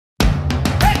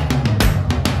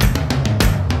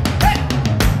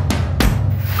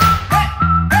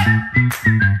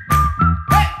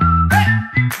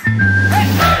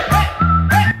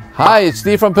Hi, it's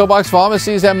Steve from Pillbox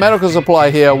Pharmacies and Medical Supply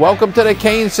here. Welcome to the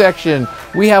cane section.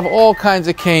 We have all kinds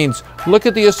of canes. Look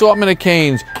at the assortment of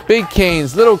canes. Big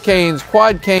canes, little canes,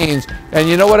 quad canes. And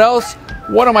you know what else?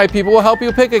 One of my people will help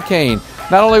you pick a cane.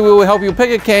 Not only will we help you pick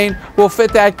a cane, we'll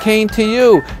fit that cane to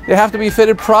you. They have to be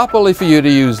fitted properly for you to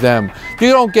use them.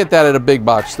 You don't get that at a big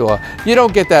box store. You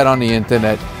don't get that on the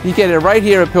internet. You get it right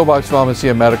here at Pillbox Pharmacy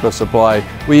and Medical Supply,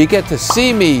 where you get to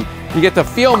see me, you get to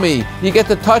feel me, you get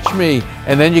to touch me,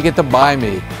 and then you get to buy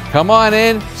me. Come on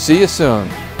in. See you soon.